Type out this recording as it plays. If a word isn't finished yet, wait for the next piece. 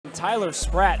Tyler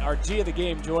Spratt, our G of the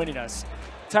game, joining us.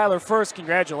 Tyler, first,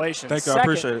 congratulations. Thank you. Second, I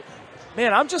appreciate it.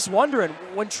 Man, I'm just wondering,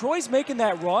 when Troy's making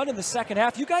that run in the second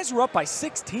half, you guys were up by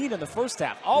 16 in the first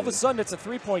half. All of a sudden, it's a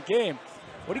three-point game.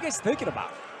 What are you guys thinking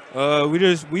about?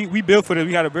 We built for this.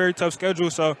 We had a very tough schedule,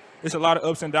 so it's a lot of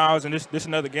ups and downs, and this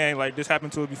another game. Like, this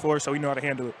happened to us before, so we know how to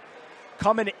handle it.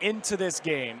 Coming into this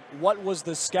game, what was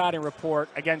the scouting report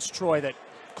against Troy that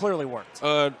clearly worked?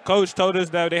 Coach told us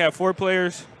that they have 4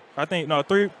 players. I think, no,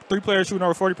 three players shooting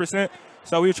over 40%.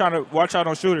 So we were trying to watch out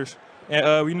on shooters.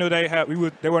 And we knew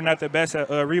they were not the best at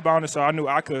rebounding, so I knew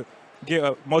I could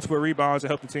get multiple rebounds and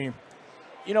help the team.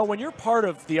 You know, when you're part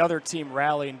of the other team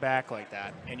rallying back like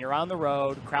that, and you're on the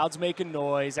road, crowd's making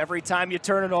noise, every time you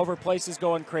turn it over, place is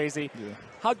going crazy,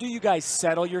 how do you guys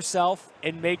settle yourself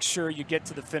and make sure you get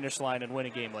to the finish line and win a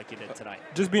game like you did tonight?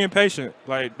 Just being patient.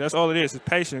 Like, that's all it is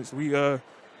patience.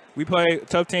 We play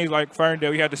tough teams like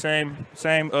Ferndale. We had the same.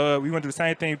 We went through the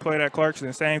same thing. We played at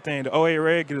Clarkson, same thing. The 08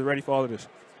 Red gets ready for all of this.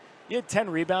 You had 10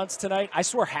 rebounds tonight. I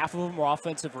swear half of them were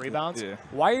offensive rebounds. Yeah.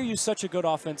 Why are you such a good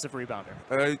offensive rebounder?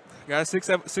 Got a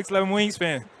 6'11"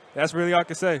 wingspan. That's really all I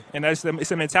can say. And it's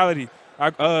a mentality.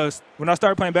 When I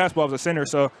started playing basketball, I was a center,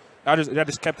 so I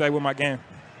just kept that with my game.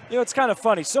 You know, it's kind of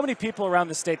funny. So many people around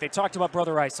the state, they talked about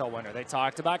Brother Rice all winter. They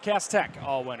talked about Cass Tech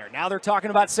all winter. Now they're talking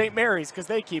about St. Mary's because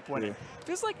they keep winning. Yeah.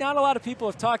 Feels like not a lot of people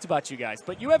have talked about you guys,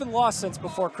 but you haven't lost since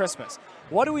before Christmas.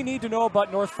 What do we need to know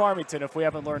about North Farmington if we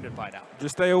haven't learned it by now?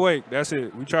 Just stay awake. That's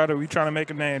it. We try to make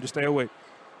a name. Just stay awake.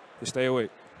 Just stay awake.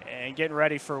 And getting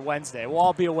ready for Wednesday. We'll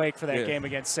all be awake for that game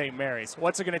against St. Mary's.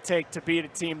 What's it going to take to beat a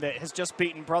team that has just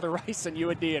beaten Brother Rice and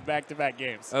UND in back-to-back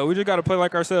games? We just got to play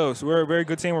like ourselves. We're a very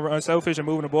good team. We're unselfish and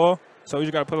moving the ball. So we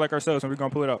just got to play like ourselves, and we're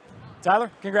going to pull it out.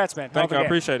 Tyler, congrats, man. Thank you. I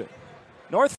appreciate it. North